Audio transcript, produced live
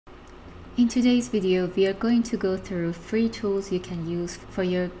In today's video, we are going to go through free tools you can use for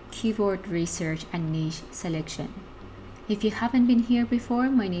your keyword research and niche selection. If you haven't been here before,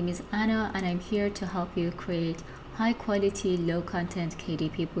 my name is Anna and I'm here to help you create high quality, low content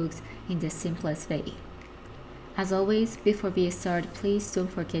KDP books in the simplest way. As always, before we start, please don't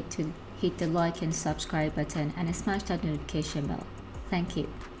forget to hit the like and subscribe button and smash that notification bell. Thank you.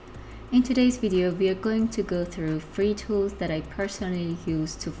 In today's video, we are going to go through free tools that I personally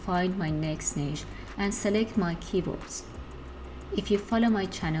use to find my next niche and select my keywords. If you follow my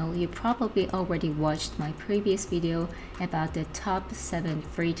channel, you probably already watched my previous video about the top 7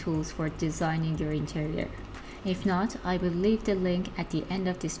 free tools for designing your interior. If not, I will leave the link at the end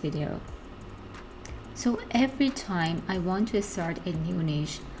of this video. So every time I want to start a new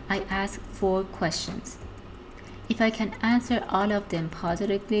niche, I ask 4 questions. If I can answer all of them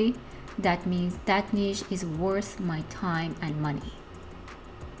positively, that means that niche is worth my time and money.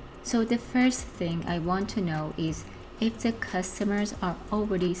 So the first thing I want to know is if the customers are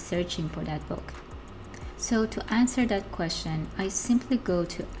already searching for that book. So to answer that question, I simply go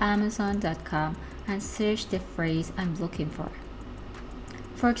to Amazon.com and search the phrase I'm looking for.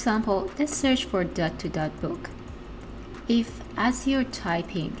 For example, let's search for ... book. If, as you're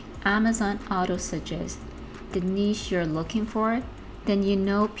typing, Amazon auto-suggests the niche you're looking for, then you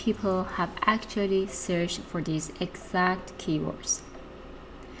know people have actually searched for these exact keywords.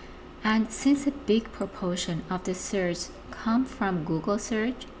 And since a big proportion of the search come from Google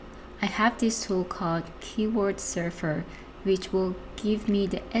search, I have this tool called Keyword Surfer, which will give me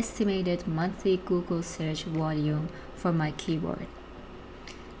the estimated monthly Google search volume for my keyword.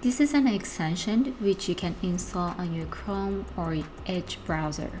 This is an extension which you can install on your Chrome or Edge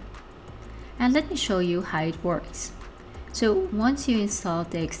browser. And let me show you how it works. So once you install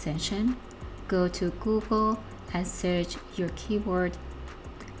the extension, go to Google and search your keyword,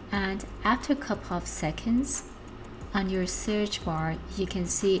 and after a couple of seconds, on your search bar, you can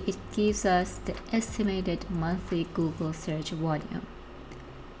see it gives us the estimated monthly Google search volume.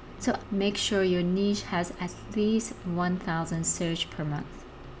 So make sure your niche has at least 1,000 search per month.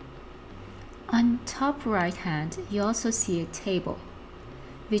 On top right hand, you also see a table,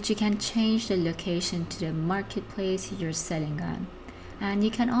 which you can change the location to the marketplace you're selling on. And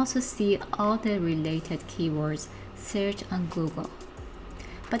you can also see all the related keywords searched on Google.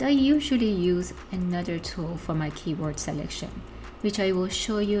 But I usually use another tool for my keyword selection, which I will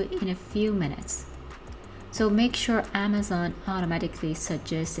show you in a few minutes. So make sure Amazon automatically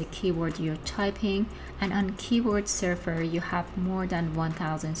suggests the keyword you're typing, and on Keyword Surfer you have more than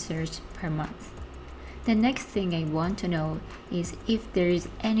 1,000 searches per month. The next thing I want to know is if there is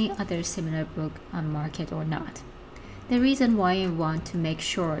any other similar book on market or not. The reason why I want to make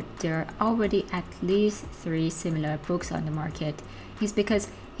sure there are already at least 3 similar books on the market is because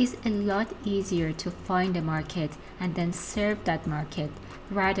it's a lot easier to find a market and then serve that market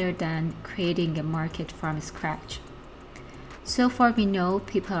rather than creating a market from scratch. So far we know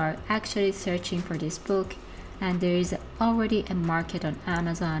people are actually searching for this book and there is already a market on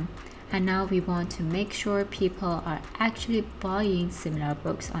Amazon. And now we want to make sure people are actually buying similar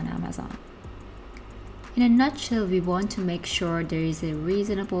books on Amazon. In a nutshell, we want to make sure there is a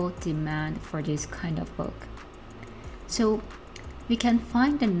reasonable demand for this kind of book. So we can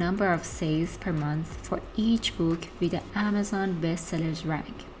find the number of sales per month for each book with the Amazon bestsellers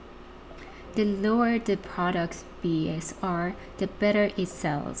rank. The lower the product's BSR, the better it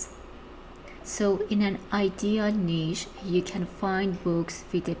sells. So in an ideal niche, you can find books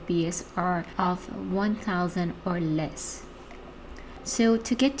with a BSR of 1,000 or less. So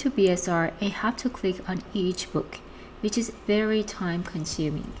to get to BSR, I have to click on each book, which is very time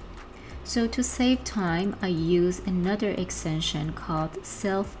consuming. So to save time, I use another extension called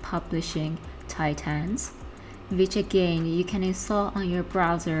Self-Publishing Titans, which again you can install on your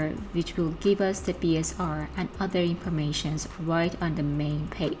browser, which will give us the BSR and other informations right on the main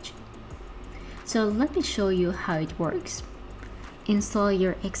page. So let me show you how it works. Install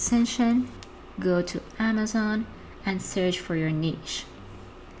your extension, go to Amazon and search for your niche.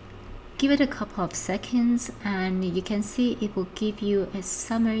 Give it a couple of seconds and you can see it will give you a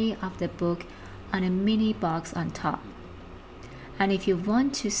summary of the book on a mini box on top. And if you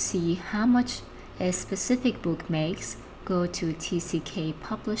want to see how much a specific book makes, go to TCK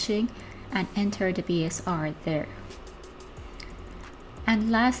Publishing and enter the BSR there.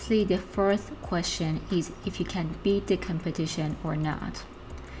 And lastly, the 4th question is if you can beat the competition or not.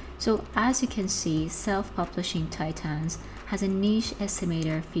 So as you can see, Self-Publishing Titans has a niche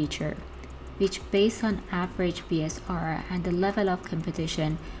estimator feature, which based on average BSR and the level of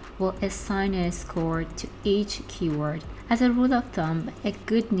competition will assign a score to each keyword As a rule of thumb, a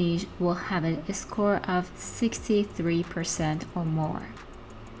good niche will have a score of 63% or more.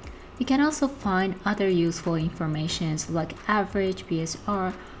 You can also find other useful information like average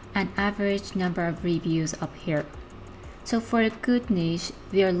BSR and average number of reviews up here. So for a good niche,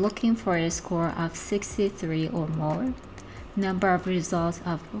 we are looking for a score of 63 or more, number of results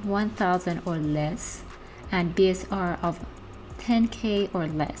of 1000 or less, and BSR of 10K or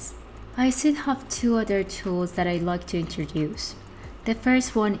less. I still have two other tools that I'd like to introduce. The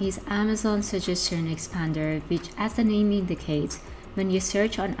first one is Amazon Suggestion Expander, which, as the name indicates, when you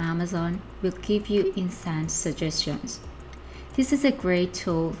search on Amazon, will give you instant suggestions. This is a great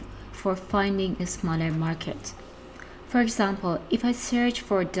tool for finding a smaller market. For example, if I search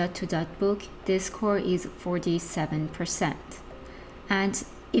for book, the score is 47%. And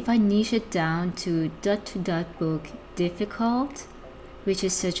if I niche it down to book difficult, which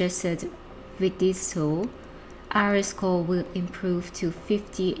is suggested with this tool, our score will improve to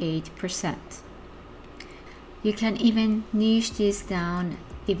 58%. You can even niche this down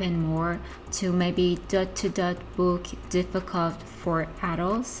even more to maybe book difficult for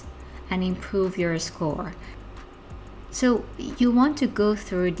adults and improve your score. So you want to go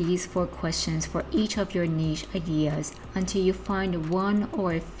through these 4 questions for each of your niche ideas until you find one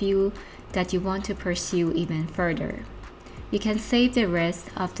or a few that you want to pursue even further. You can save the rest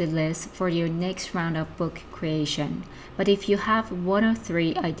of the list for your next round of book creation. But if you have 1 or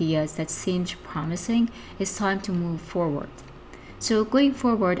 3 ideas that seems promising, it's time to move forward. So going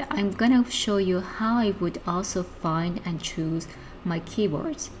forward, I'm gonna show you how I would also find and choose my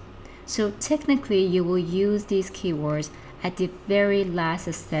keywords. So technically, you will use these keywords at the very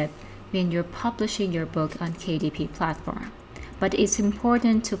last step when you're publishing your book on KDP platform. But it's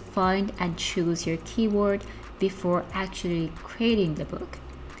important to find and choose your keyword before actually creating the book.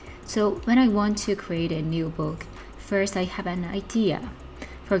 So when I want to create a new book, first I have an idea.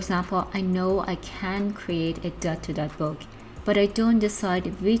 For example, I know I can create a book, but I don't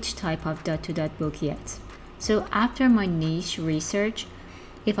decide which type of book yet. So after my niche research,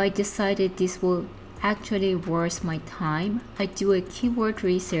 if I decided this will actually worth my time, I do a keyword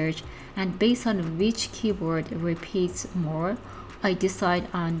research, and based on which keyword repeats more, I decide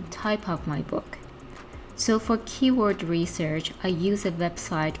on type of my book. So for keyword research, I use a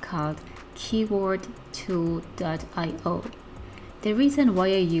website called keywordtool.io. The reason why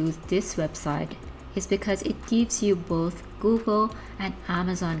I use this website is because it gives you both Google and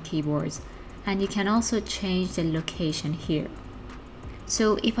Amazon keywords, and you can also change the location here.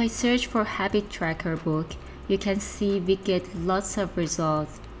 So if I search for habit tracker book, you can see we get lots of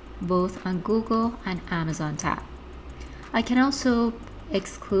results both on Google and Amazon tab. I can also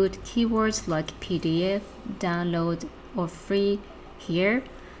exclude keywords like PDF, download, or free here,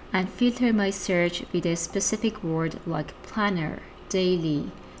 and filter my search with a specific word like planner, daily,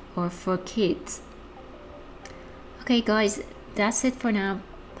 or for kids. Okay guys, that's it for now.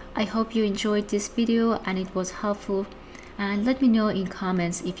 I hope you enjoyed this video and it was helpful. And let me know in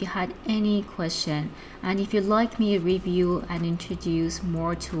comments if you had any question and if you'd like me to review and introduce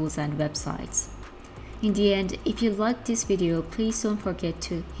more tools and websites. In the end, if you liked this video, please don't forget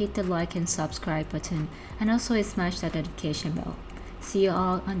to hit the like and subscribe button and also smash that notification bell. See you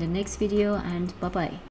all on the next video, and bye bye.